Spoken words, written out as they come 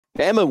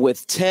Bama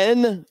with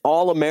 10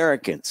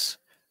 All-Americans.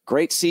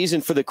 Great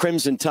season for the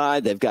Crimson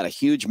Tide. They've got a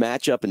huge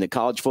matchup in the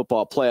college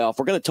football playoff.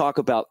 We're going to talk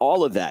about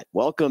all of that.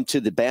 Welcome to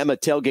the Bama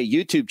Tailgate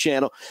YouTube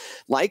channel.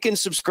 Like and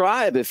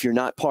subscribe if you're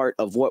not part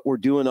of what we're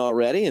doing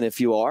already. And if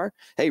you are,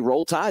 hey,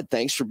 Roll Tide,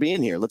 thanks for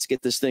being here. Let's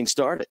get this thing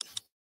started.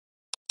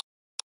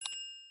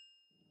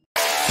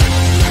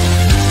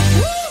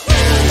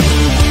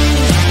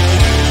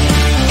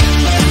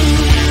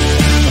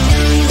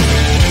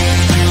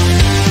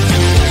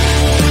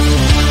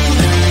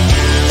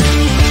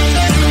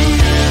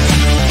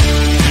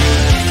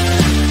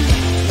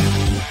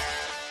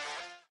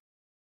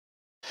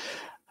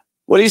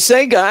 What do you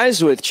say,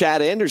 guys? With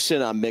Chad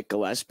Anderson, I'm Mick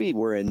Gillispie.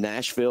 We're in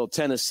Nashville,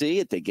 Tennessee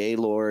at the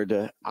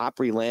Gaylord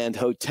Opryland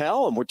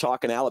Hotel, and we're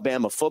talking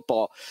Alabama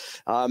football.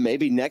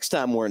 Maybe next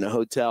time we're in a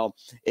hotel,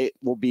 it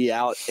will be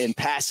out in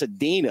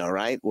Pasadena,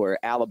 right, where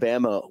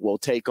Alabama will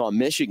take on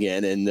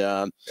Michigan.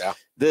 And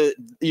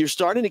you're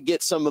starting to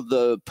get some of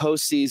the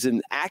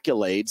postseason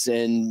accolades,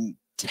 and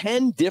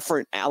 10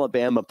 different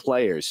Alabama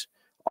players,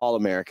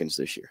 All-Americans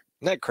this year.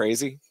 Isn't that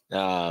crazy?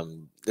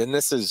 And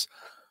this is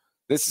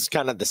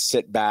kind of the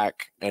sit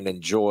back and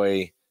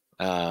enjoy,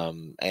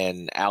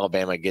 and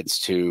Alabama gets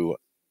to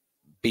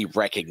be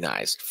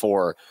recognized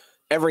for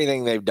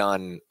everything they've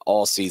done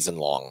all season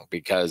long,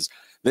 because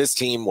this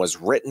team was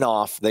written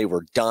off. They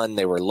were done.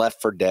 They were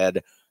left for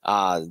dead.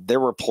 There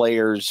were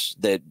players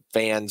that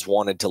fans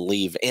wanted to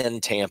leave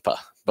in Tampa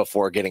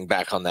before getting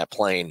back on that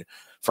plane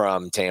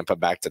from Tampa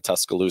back to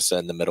Tuscaloosa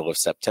in the middle of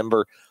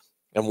September.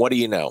 And what do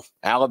you know?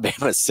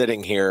 Alabama's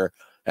sitting here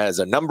as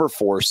a number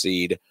 4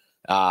 seed.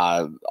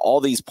 All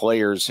these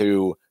players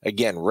who,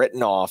 again,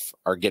 written off,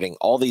 are getting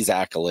all these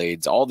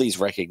accolades, all these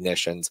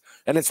recognitions.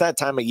 And it's that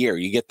time of year.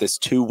 You get this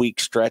 2-week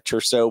stretch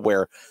or so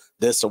where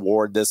this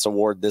award, this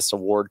award, this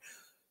award.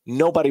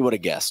 Nobody would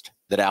have guessed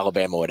that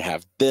Alabama would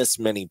have this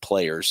many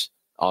players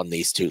on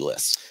these 2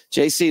 lists.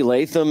 J.C.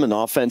 Latham, an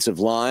offensive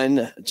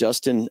line.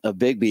 Justin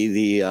Bigby,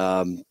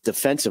 the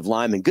defensive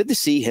lineman. Good to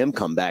see him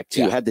come back,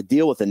 too. Had to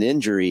deal with an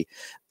injury.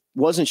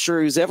 Wasn't sure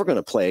he was ever going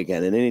to play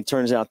again. And then he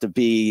turns out to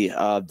be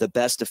the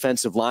best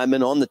defensive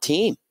lineman on the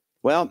team.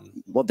 Well,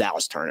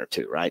 Dallas Turner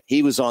too, right?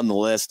 He was on the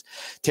list.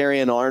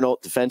 Terrion Arnold,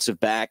 defensive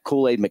back,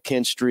 Kool-Aid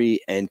McKinstry,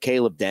 and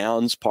Caleb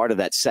Downs, part of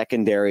that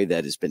secondary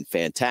that has been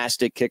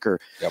fantastic. Kicker,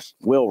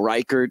 Will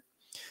Reichert,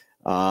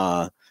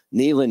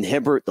 Nealon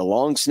Hibbert, the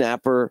long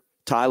snapper,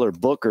 Tyler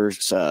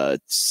Booker's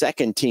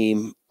second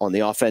team on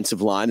the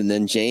offensive line, and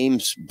then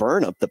James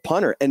Burnham, the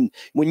punter. And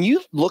when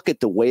you look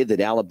at the way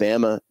that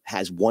Alabama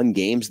has won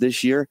games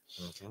this year,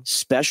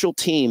 special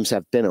teams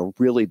have been a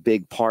really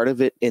big part of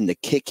it in the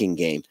kicking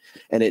game.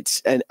 And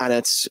it's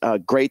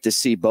great to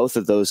see both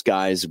of those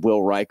guys,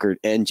 Will Reichert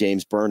and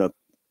James Burnham,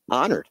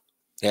 honored.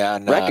 Yeah,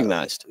 and,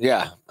 recognized.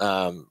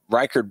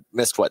 Reichert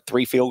missed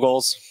 3 field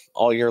goals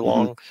all year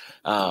long.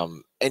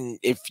 And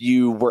if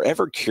you were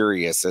ever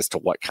curious as to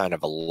what kind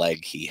of a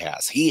leg he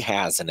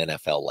has an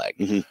NFL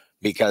leg.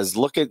 Because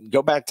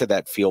go back to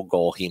that field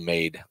goal he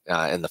made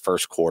in the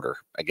first quarter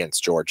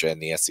against Georgia in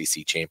the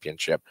SEC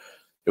championship.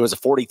 It was a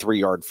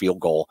 43-yard field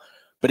goal,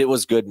 but it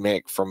was good,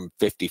 Mick, from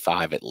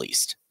 55 at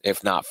least,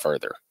 if not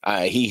further.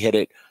 He hit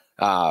it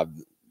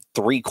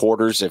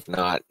 3/4, if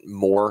not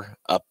more,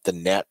 up the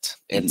net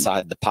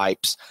inside the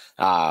pipes.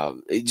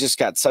 It just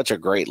got such a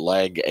great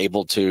leg,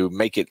 able to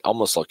make it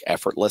almost look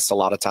effortless a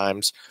lot of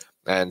times.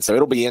 And so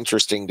it'll be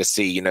interesting to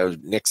see. You know,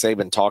 Nick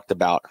Saban talked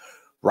about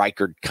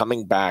Reichert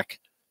coming back,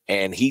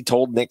 and he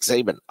told Nick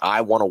Saban,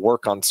 I want to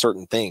work on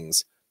certain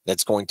things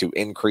that's going to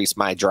increase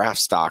my draft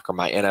stock or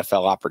my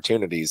NFL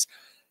opportunities.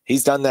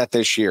 He's done that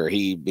this year.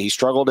 He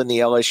struggled in the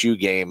LSU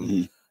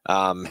game,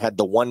 had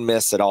the 1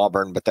 miss at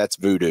Auburn, but that's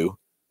voodoo.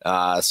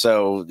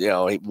 So, you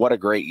know, what a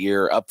great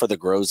year, up for the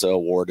Groza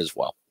Award as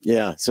well.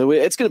 Yeah, so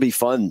it's going to be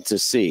fun to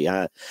see.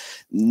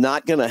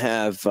 Not going to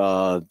have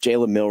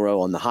Jalen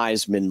Milroe on the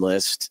Heisman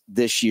list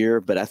this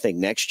year, but I think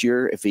next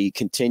year, if he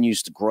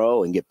continues to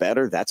grow and get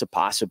better, that's a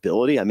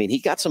possibility. I mean, he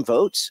got some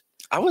votes.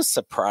 I was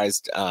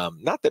surprised,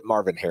 not that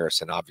Marvin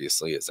Harrison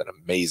obviously is an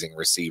amazing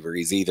receiver.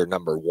 He's either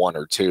number 1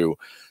 or 2.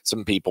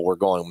 Some people were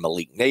going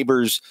Malik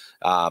Neighbors,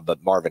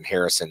 but Marvin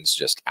Harrison's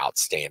just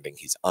outstanding.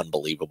 He's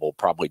unbelievable,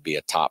 probably be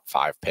a top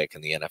 5 pick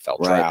in the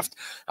NFL draft.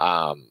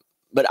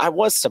 But I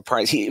was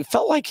surprised. It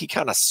felt like he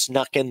kind of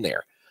snuck in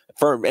there.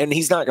 And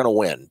he's not going to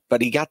win,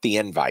 but he got the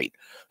invite.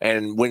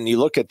 And when you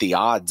look at the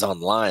odds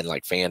online,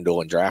 like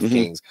FanDuel and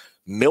DraftKings,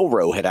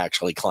 Milroe had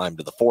actually climbed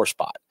to the 4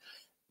 spot.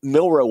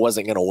 Milroe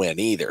wasn't going to win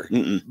either.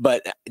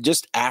 But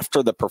just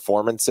after the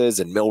performances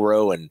and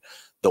Milroe and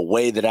the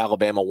way that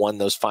Alabama won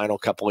those final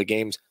couple of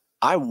games,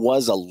 I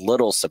was a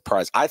little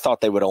surprised. I thought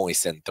they would only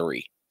send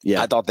 3.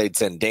 I thought they'd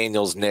send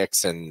Daniels,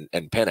 Nix, and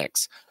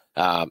Penix.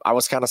 I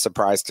was kind of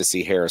surprised to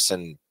see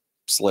Harrison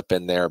slip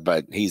in there,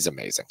 but he's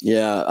amazing.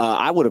 Yeah,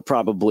 I would have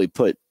probably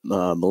put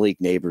Malik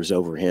Neighbors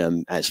over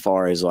him as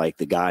far as like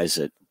the guys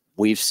that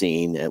we've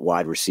seen at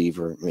wide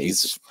receiver. I mean,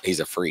 he's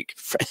a freak.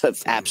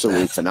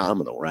 Absolutely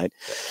phenomenal, right?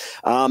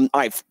 All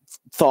right,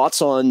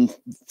 thoughts on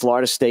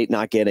Florida State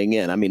not getting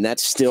in? I mean,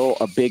 that's still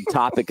a big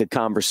topic of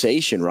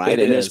conversation, right?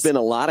 And there's been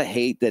a lot of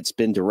hate that's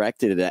been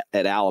directed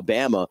at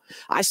Alabama.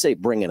 I say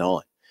bring it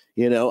on.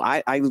 You know,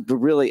 I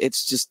really,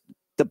 it's just,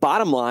 the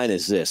bottom line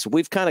is this.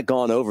 We've kind of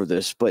gone over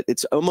this, but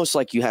it's almost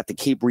like you have to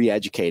keep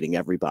re-educating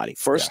everybody.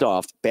 First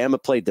off,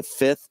 Bama played the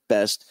 5th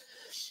best,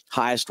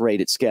 highest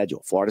rated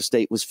schedule. Florida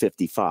State was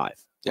 55,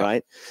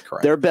 right?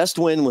 Correct. Their best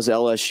win was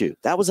LSU.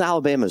 That was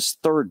Alabama's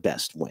 3rd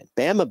best win.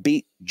 Bama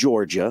beat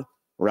Georgia,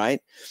 right,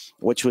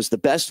 which was the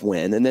best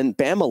win. And then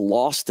Bama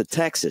lost to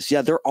Texas.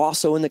 Yeah, they're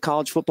also in the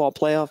college football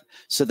playoff.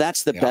 So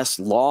that's the best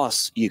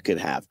loss you could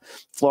have.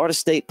 Florida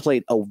State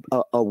played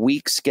a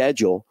weak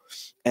schedule.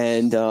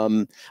 And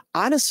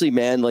honestly,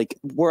 man, like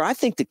where I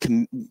think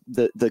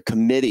the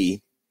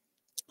committee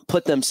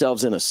put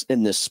themselves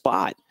in this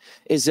spot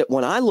is that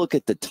when I look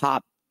at the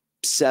top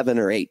 7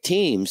 or 8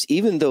 teams,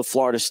 even though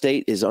Florida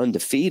State is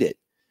undefeated,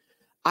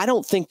 I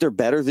don't think they're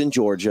better than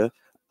Georgia,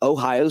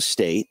 Ohio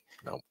State.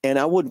 No. And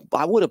I would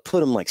have put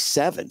them like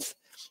 7th.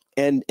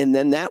 And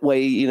then that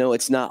way, you know,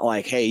 it's not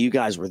like, hey, you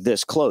guys were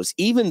this close,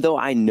 even though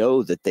I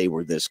know that they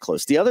were this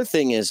close. The other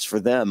thing is for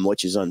them,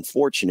 which is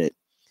unfortunate,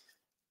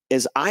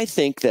 is I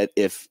think that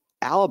if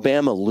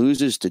Alabama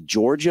loses to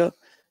Georgia,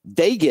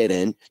 they get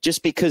in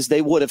just because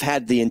they would have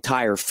had the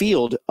entire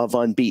field of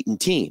unbeaten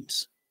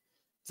teams.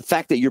 The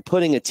fact that you're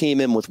putting a team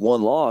in with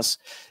 1 loss,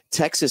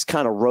 Texas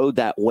kind of rode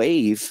that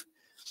wave.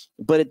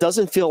 But it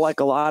doesn't feel like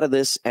a lot of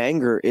this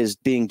anger is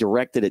being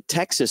directed at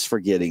Texas for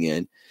getting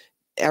in.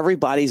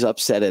 Everybody's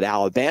upset at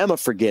Alabama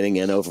for getting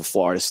in over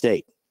Florida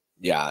State.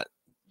 Yeah,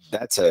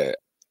 that's a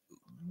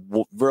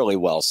really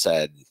well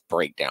said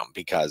breakdown,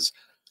 because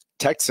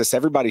Texas,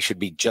 everybody should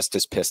be just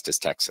as pissed as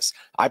Texas.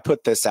 I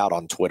put this out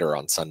on Twitter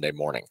on Sunday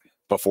morning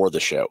before the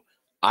show.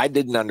 I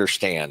didn't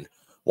understand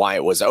why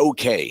it was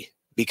okay,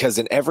 because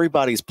in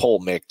everybody's poll,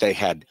 Mick, they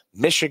had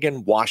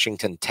Michigan,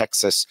 Washington,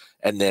 Texas,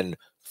 and then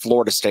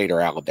Florida State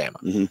or Alabama.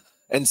 Mm-hmm.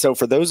 And so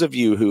for those of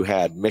you who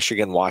had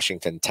Michigan,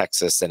 Washington,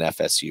 Texas, and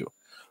FSU,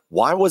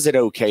 why was it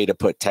okay to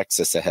put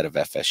Texas ahead of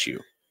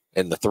FSU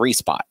in the 3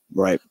 spot?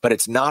 Right. But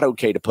it's not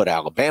okay to put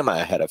Alabama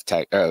ahead of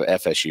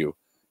FSU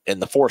in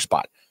the 4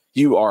 spot.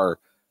 You are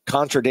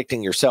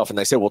contradicting yourself. And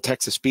they say, well,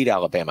 Texas beat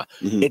Alabama.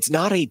 Mm-hmm. It's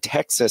not a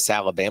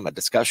Texas-Alabama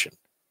discussion.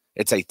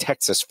 It's a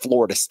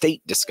Texas-Florida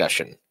State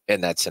discussion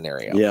in that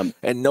scenario. Yeah.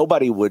 And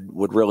nobody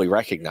would really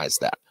recognize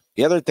that.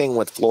 The other thing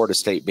with Florida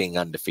State being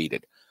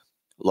undefeated,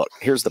 look,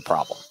 here's the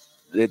problem.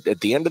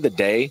 At the end of the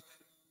day,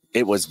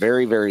 it was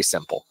very, very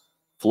simple.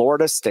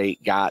 Florida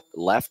State got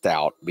left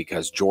out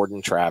because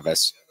Jordan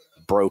Travis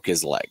broke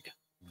his leg.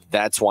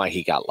 That's why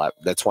he got left.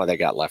 That's why they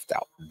got left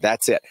out.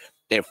 That's it.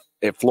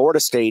 If Florida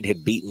State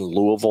had beaten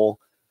Louisville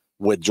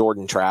with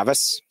Jordan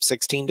Travis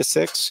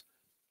 16-6,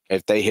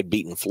 if they had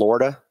beaten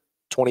Florida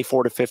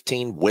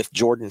 24-15 with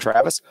Jordan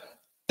Travis,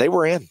 they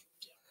were in.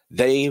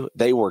 They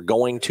were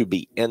going to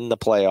be in the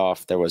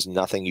playoff. There was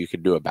nothing you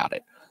could do about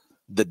it.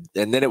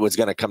 And then it was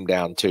going to come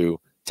down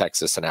to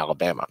Texas and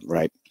Alabama.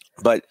 Right.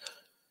 But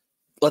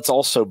let's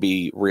also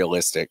be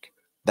realistic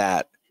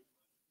that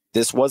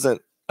this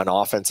wasn't an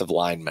offensive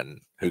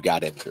lineman who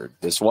got injured.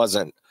 This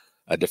wasn't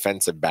a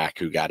defensive back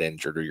who got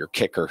injured or your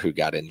kicker who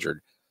got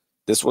injured.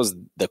 This was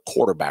the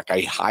quarterback,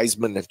 a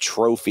Heisman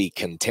Trophy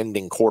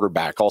contending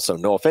quarterback. Also,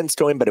 no offense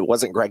to him, but it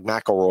wasn't Greg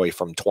McElroy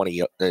from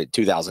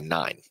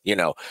 2009. You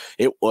know,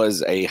 it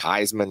was a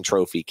Heisman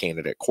Trophy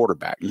candidate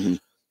quarterback. Mm-hmm.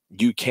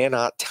 You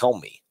cannot tell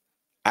me,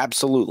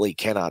 absolutely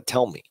cannot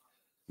tell me,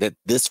 that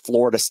this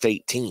Florida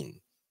State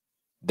team,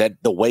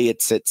 that the way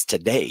it sits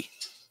today,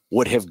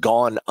 would have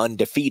gone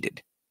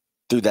undefeated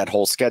through that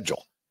whole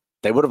schedule.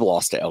 They would have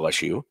lost to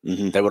LSU.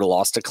 Mm-hmm. They would have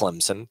lost to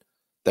Clemson.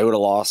 They would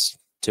have lost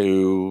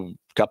to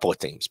a couple of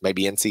teams,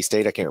 maybe NC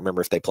State. I can't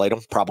remember if they played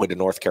them, probably to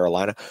North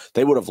Carolina.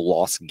 They would have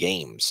lost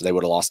games. They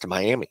would have lost to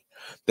Miami.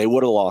 They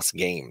would have lost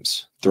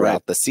games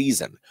throughout the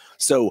season.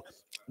 So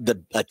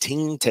a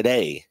team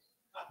today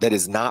that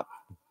is not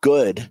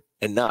good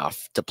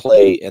enough to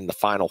play in the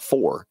Final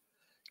Four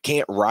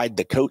can't ride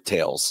the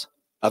coattails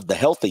of the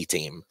healthy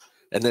team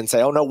and then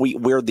say, oh, no,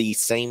 we're the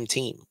same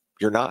team.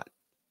 You're not.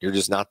 You're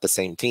just not the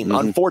same team.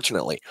 Mm-hmm.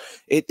 Unfortunately,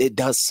 it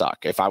does suck.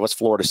 If I was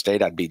Florida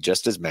State, I'd be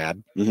just as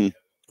mad. Mm-hmm.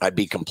 I'd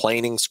be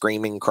complaining,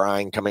 screaming,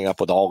 crying, coming up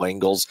with all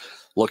angles,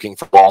 looking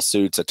for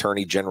lawsuits,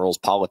 attorney generals,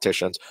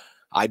 politicians.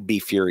 I'd be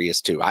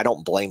furious too. I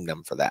don't blame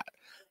them for that.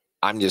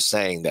 I'm just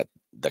saying that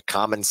the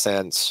common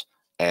sense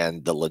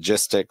and the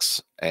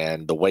logistics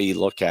and the way you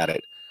look at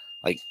it,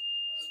 like,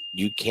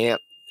 you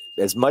can't,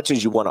 as much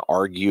as you want to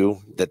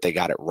argue that they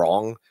got it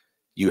wrong,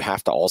 you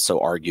have to also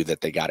argue that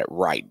they got it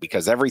right,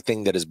 because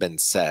everything that has been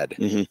said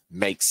Mm-hmm.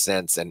 makes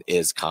sense and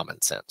is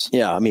common sense.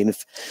 Yeah, I mean,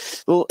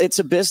 it's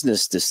a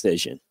business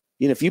decision.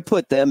 You know, if you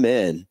put them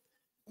in,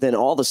 then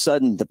all of a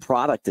sudden the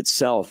product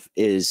itself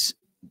is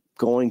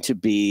going to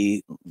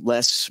be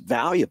less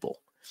valuable.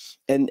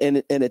 And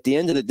at the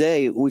end of the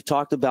day, we've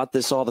talked about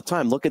this all the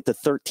time. Look at the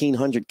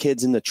 1,300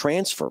 kids in the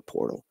transfer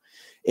portal.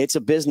 It's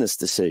a business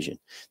decision.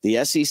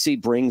 The SEC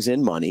brings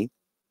in money.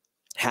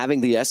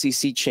 Having the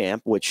SEC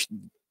champ, which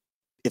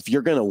if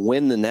you're going to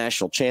win the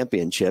national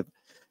championship,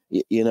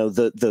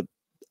 the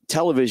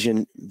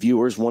television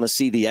viewers want to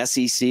see the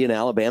SEC and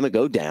Alabama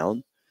go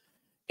down.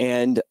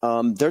 And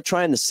they're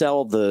trying to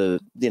sell the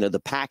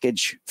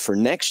package for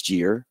next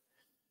year,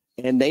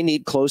 and they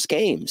need close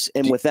games.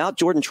 And without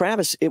Jordan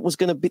Travis, it was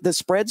going to be, the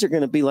spreads are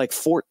going to be like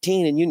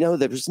 14.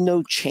 And there's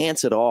no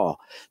chance at all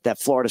that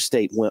Florida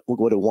State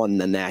would have won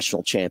the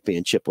national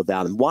championship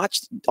without him.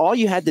 All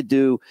you had to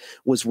do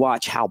was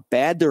watch how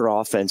bad their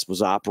offense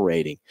was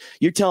operating.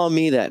 You're telling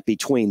me that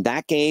between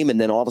that game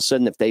and then all of a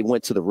sudden, if they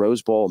went to the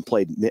Rose Bowl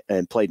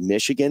and played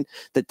Michigan,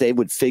 that they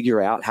would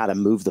figure out how to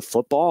move the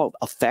football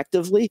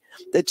effectively?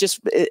 It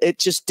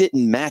just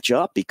didn't match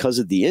up because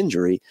of the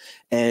injury.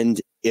 And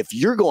if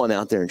you're going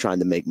out there and trying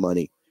to make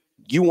money,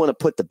 you want to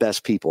put the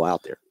best people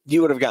out there.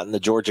 You would have gotten the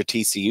Georgia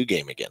TCU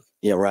game again.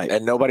 Yeah, right.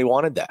 And nobody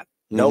wanted that.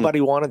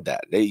 Nobody wanted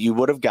that. You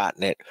would have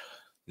gotten it.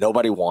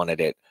 Nobody wanted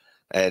it.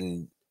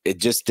 And it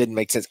just didn't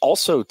make sense.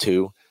 Also,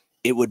 too,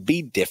 it would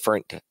be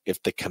different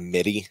if the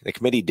committee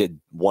did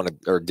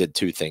did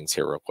two things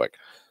here real quick.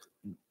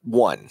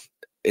 One,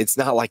 it's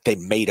not like they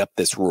made up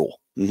this rule.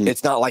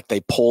 It's not like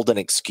they pulled an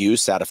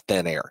excuse out of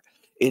thin air.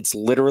 It's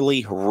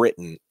literally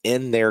written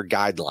in their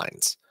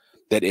guidelines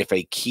that if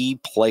a key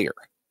player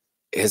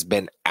has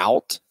been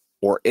out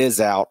or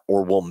is out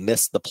or will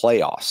miss the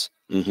playoffs,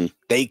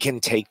 they can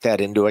take that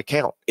into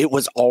account. It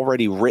was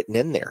already written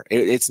in there.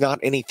 It's not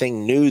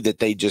anything new that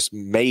they just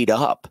made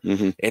up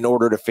in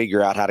order to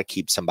figure out how to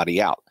keep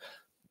somebody out.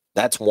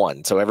 That's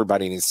one. So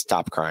everybody needs to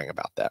stop crying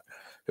about that.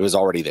 It was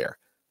already there.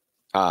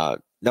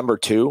 Number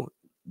two,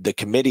 the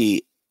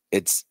committee,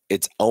 it's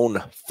its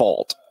own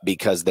fault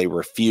because they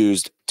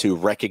refused to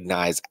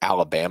recognize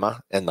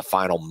Alabama in the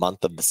final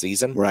month of the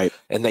season. Right.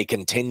 And they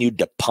continued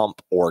to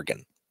pump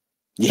Oregon.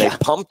 Yeah. They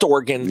pumped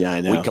Oregon. Yeah,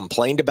 I know. We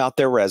complained about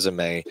their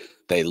resume.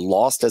 They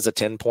lost as a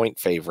 10-point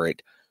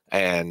favorite,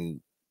 and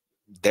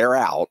they're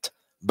out.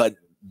 But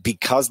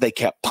because they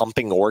kept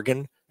pumping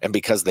Oregon and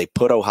because they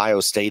put Ohio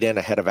State in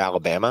ahead of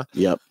Alabama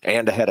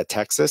and ahead of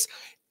Texas,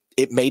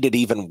 it made it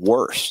even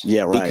worse.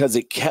 Yeah, right. Because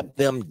it kept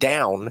them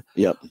down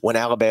when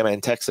Alabama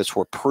and Texas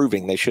were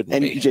proving they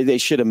shouldn't be. And they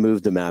should have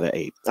moved them out of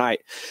 8. All right.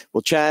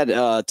 Well, Chad,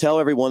 tell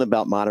everyone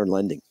about Modern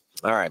Lending.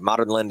 All right.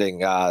 Modern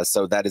Lending.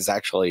 So that is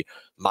actually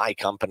my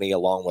company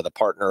along with a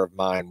partner of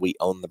mine. We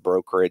own the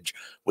brokerage.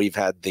 We've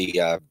had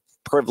the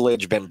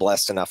privilege, been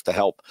blessed enough to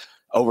help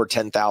over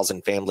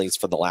 10,000 families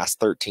for the last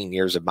 13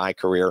 years of my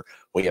career.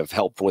 We have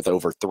helped with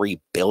over $3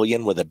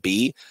 billion with a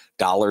B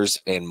dollars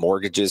in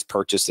mortgages,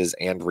 purchases,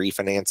 and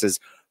refinances.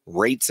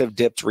 Rates have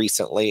dipped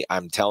recently.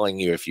 I'm telling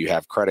you, if you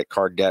have credit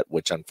card debt,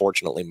 which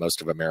unfortunately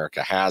most of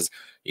America has,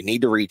 you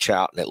need to reach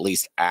out and at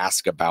least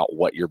ask about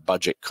what your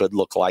budget could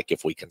look like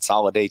if we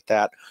consolidate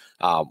that.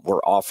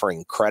 We're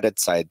offering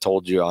credits. I had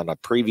told you on a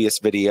previous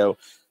video,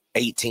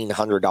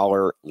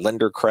 $1,800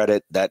 lender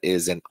credit. That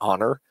is in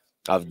honor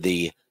of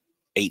the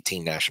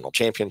 18 national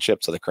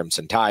championships of the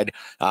Crimson Tide.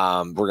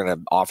 We're going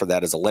to offer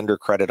that as a lender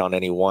credit on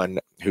anyone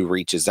who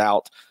reaches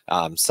out.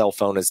 Cell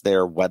phone is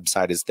there,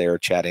 website is there,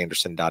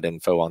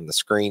 chadanderson.info on the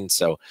screen.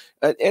 So,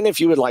 and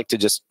if you would like to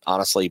just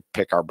honestly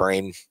pick our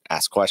brain,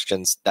 ask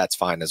questions, that's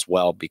fine as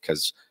well,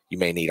 because you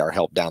may need our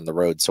help down the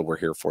road. So we're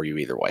here for you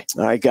either way.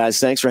 All right, guys,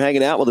 thanks for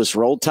hanging out with us.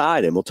 Roll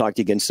Tide, and we'll talk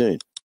to you again soon.